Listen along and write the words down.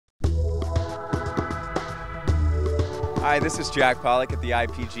Hi, this is Jack Pollock at the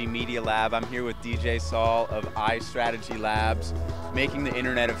IPG Media Lab. I'm here with DJ Saul of iStrategyLabs, making the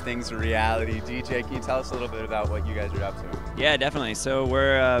Internet of Things a reality. DJ, can you tell us a little bit about what you guys are up to? Yeah, definitely. So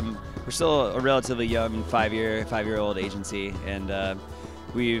we're still a relatively young five-year-old agency, and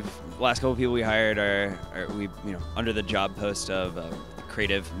last couple people we hired are under the job post of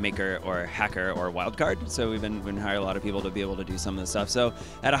creative maker or hacker or wildcard. So we've been hiring a lot of people to be able to do some of this stuff. So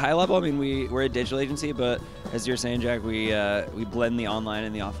at a high level, I mean, we're a digital agency, but as you're saying, Jack, we blend the online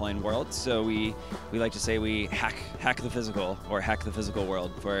and the offline world. So we like to say we hack the physical or hack the physical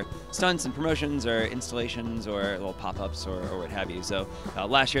world for stunts and promotions or installations or little pop-ups or what have you. So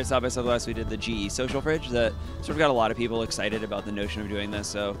last year at South by Southwest, we did the GE Social Fridge that sort of got a lot of people excited about the notion of doing this.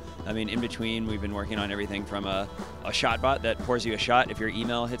 So I mean, in between, we've been working on everything from a shot bot that pours you a shot. If your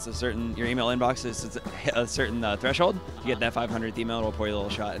email hits your email inbox hits a certain threshold, you get that 500th email, it'll pour you a little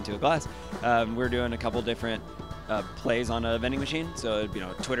shot into a glass. We're doing a couple different plays on a vending machine. So,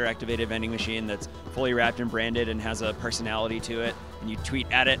 a Twitter activated vending machine that's fully wrapped and branded and has a personality to it. And you tweet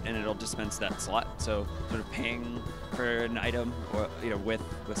at it and it'll dispense that slot. So sort of paying for an item or, with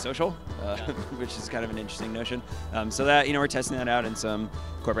social, which is kind of an interesting notion. So that, we're testing that out in some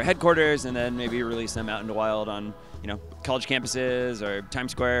corporate headquarters and then maybe release them out into wild on, college campuses or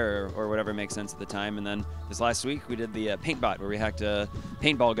Times Square or whatever makes sense at the time. And then this last week we did the paint bot where we hacked a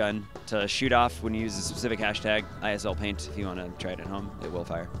paintball gun to shoot off when you use a specific hashtag, ISL paint. If you want to try it at home, it will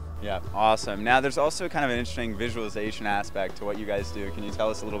fire. Yeah, awesome. Now there's also kind of an interesting visualization aspect to what you guys do. Can you tell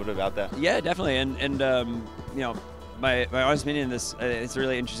us a little bit about that? Yeah, definitely. And my honest opinion, it's a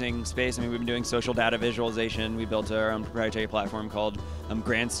really interesting space. I mean, we've been doing social data visualization. We built our own proprietary platform called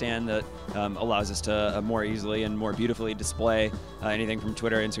Grandstand that allows us to more easily and more beautifully display anything from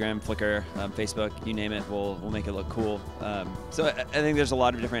Twitter, Instagram, Flickr, Facebook, you name it. We'll make it look cool. So I think there's a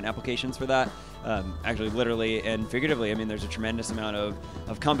lot of different applications for that. Actually, literally and figuratively. I mean, there's a tremendous amount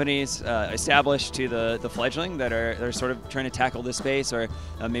of companies established to the fledgling that are sort of trying to tackle this space or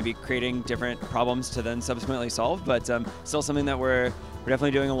maybe creating different problems to then subsequently solve. But still something that we're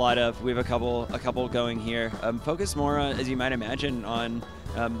definitely doing a lot of. We have a couple going here. Focused more on, as you might imagine, on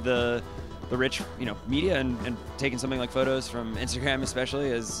the rich, media and taking something like photos from Instagram,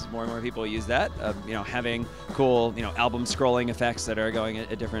 especially as more and more people use that. Having cool, album scrolling effects that are going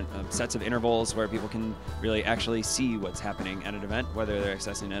at different sets of intervals where people can really actually see what's happening at an event, whether they're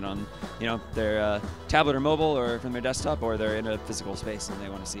accessing it on, their tablet or mobile or from their desktop, or they're in a physical space and they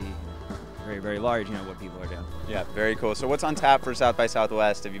want to see very, very large, what people are doing. Yeah, very cool. So what's on tap for South by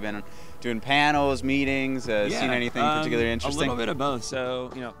Southwest? Have you been doing panels, meetings, seen anything particularly interesting? A little bit of both. So,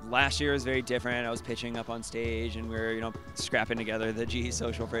 last year was very different. I was pitching up on stage and we were, scrapping together the GE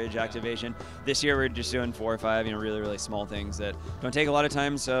Social Fridge activation. This year we're just doing 4 or 5, really, really small things that don't take a lot of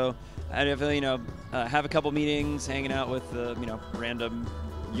time. So I definitely, have a couple meetings, hanging out with the, random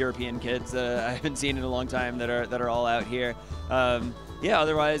European kids that I haven't seen in a long time that are all out here.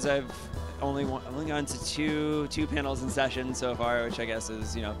 Otherwise I've only gone to two panels and sessions so far, which I guess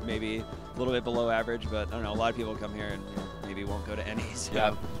is maybe a little bit below average, but I don't know, a lot of people come here and maybe won't go to any.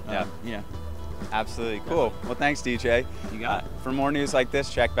 So, yeah. Absolutely. Cool. Well, thanks, DJ. You got it. For more news like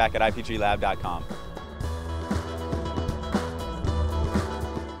this, check back at ipglab.com.